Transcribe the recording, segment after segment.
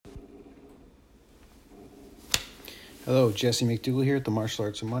Hello, Jesse McDougall here at the Martial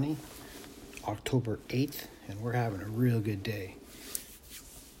Arts of Money, October 8th, and we're having a real good day.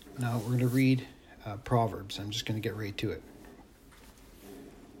 Now, we're going to read Proverbs. I'm just going to get right to it.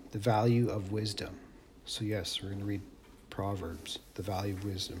 The value of wisdom. So yes, we're going to read Proverbs, the value of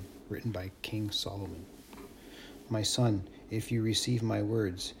wisdom, written by King Solomon. My son, if you receive my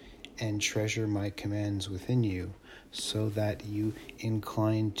words and treasure my commands within you, so that you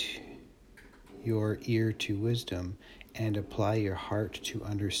incline your ear to wisdom and apply your heart to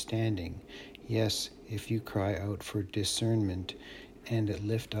understanding. Yes, if you cry out for discernment and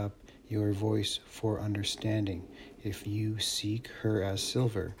lift up your voice for understanding, if you seek her as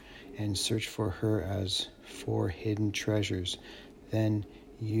silver and search for her as for hidden treasures, then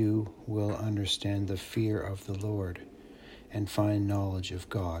you will understand the fear of the Lord and find knowledge of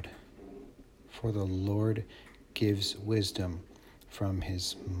God. For the Lord gives wisdom. From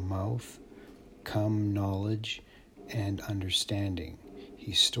his mouth come knowledge and understanding.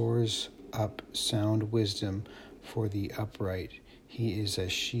 He stores up sound wisdom for the upright. He is a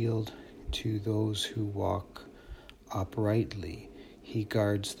shield to those who walk uprightly. He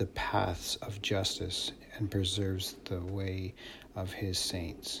guards the paths of justice and preserves the way of his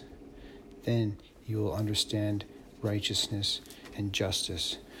saints. Then you will understand righteousness and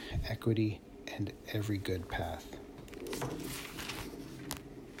justice, equity, and every good path.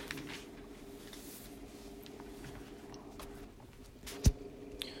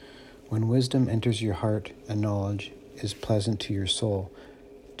 When wisdom enters your heart and knowledge is pleasant to your soul,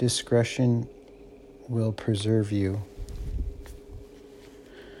 discretion will preserve you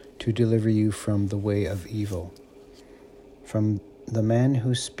to deliver you from the way of evil. From the man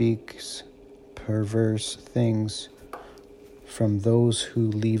who speaks perverse things, from those who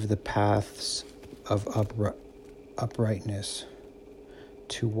leave the paths of uprightness,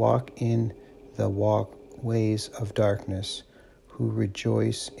 to walk in the ways of darkness, who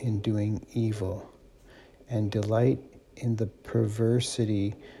rejoice in doing evil, and delight in the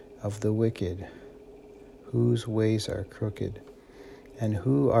perversity of the wicked, whose ways are crooked, and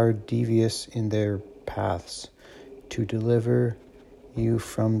who are devious in their paths, to deliver you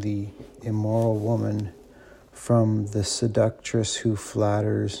from the immoral woman, from the seductress who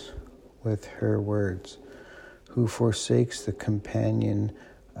flatters with her words, who forsakes the companion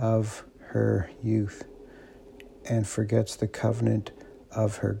of her youth, and forgets the covenant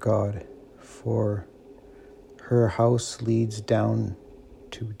of her God, for her house leads down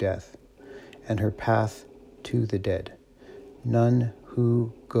to death, and her path to the dead. None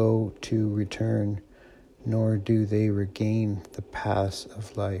who go to return, nor do they regain the paths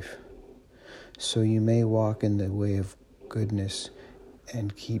of life. So you may walk in the way of goodness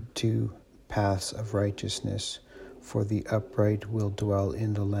and keep to paths of righteousness, for the upright will dwell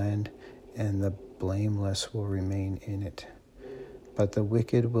in the land, and the blameless will remain in it. But the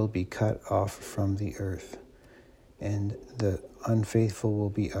wicked will be cut off from the earth, and the unfaithful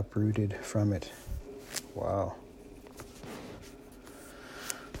will be uprooted from it. Wow.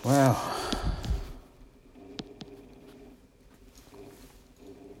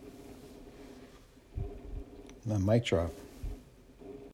 The mic drop.